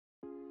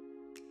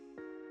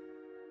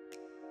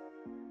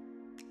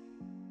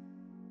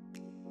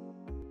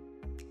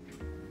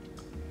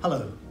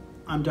Hello,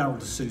 I'm Darryl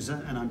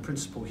D'Souza and I'm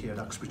Principal here at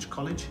Uxbridge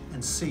College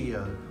and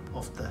CEO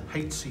of the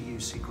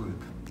HCUC Group.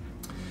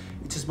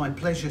 It is my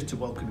pleasure to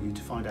welcome you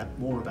to find out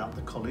more about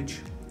the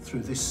college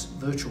through this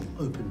virtual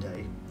open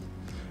day.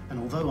 And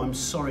although I'm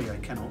sorry I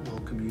cannot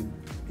welcome you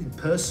in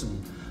person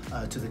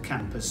to the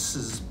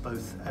campuses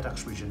both at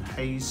Uxbridge and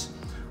Hayes,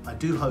 I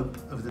do hope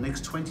over the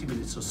next 20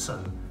 minutes or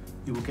so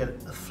you will get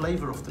a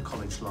flavour of the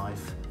college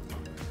life,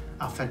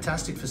 our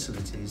fantastic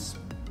facilities,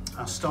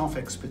 our staff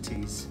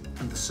expertise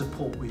and the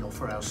support we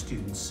offer our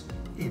students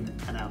in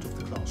and out of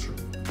the classroom.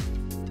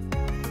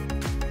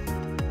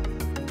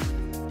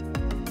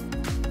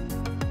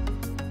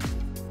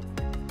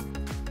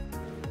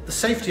 The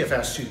safety of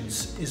our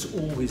students is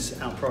always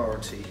our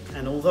priority,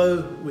 and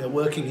although we are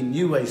working in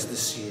new ways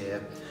this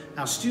year,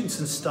 our students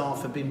and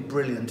staff have been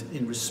brilliant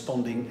in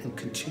responding and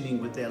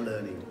continuing with their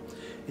learning.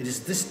 It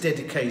is this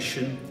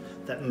dedication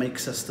that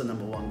makes us the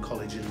 #1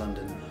 college in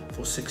London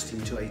for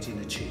 16 to 18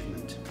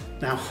 achievement.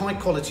 Now, high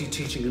quality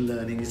teaching and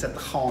learning is at the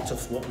heart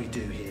of what we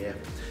do here,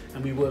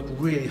 and we work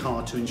really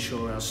hard to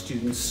ensure our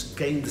students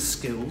gain the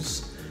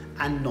skills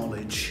and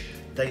knowledge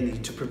they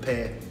need to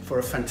prepare for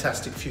a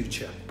fantastic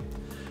future.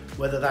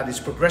 Whether that is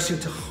progressing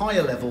to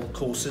higher level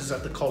courses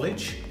at the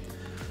college,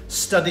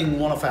 studying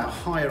one of our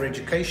higher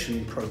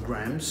education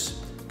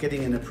programs,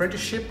 getting an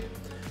apprenticeship,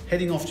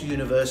 heading off to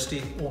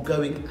university or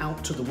going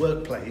out to the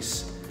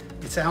workplace,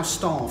 it's our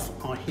staff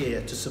are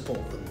here to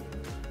support them.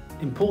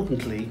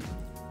 Importantly,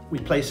 we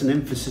place an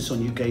emphasis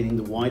on you gaining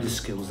the wider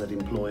skills that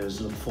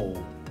employers look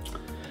for.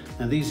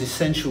 Now, these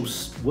essential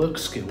work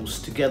skills,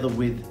 together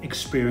with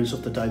experience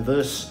of the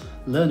diverse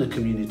learner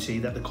community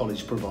that the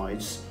college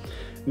provides,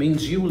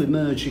 means you will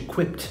emerge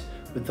equipped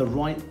with the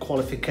right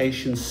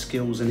qualifications,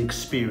 skills and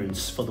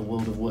experience for the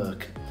world of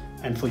work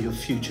and for your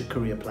future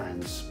career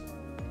plans.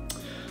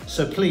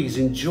 So please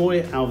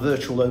enjoy our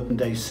virtual open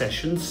day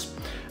sessions,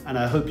 and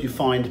I hope you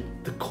find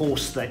the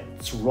course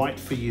that's right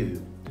for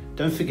you.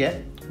 Don't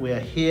forget, we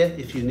are here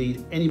if you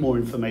need any more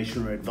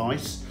information or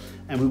advice,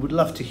 and we would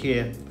love to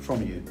hear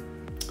from you.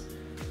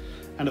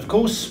 And of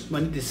course,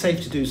 when it is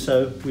safe to do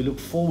so, we look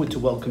forward to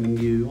welcoming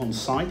you on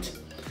site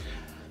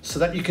so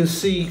that you can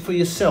see for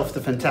yourself the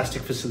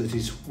fantastic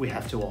facilities we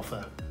have to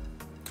offer.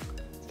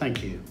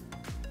 Thank you.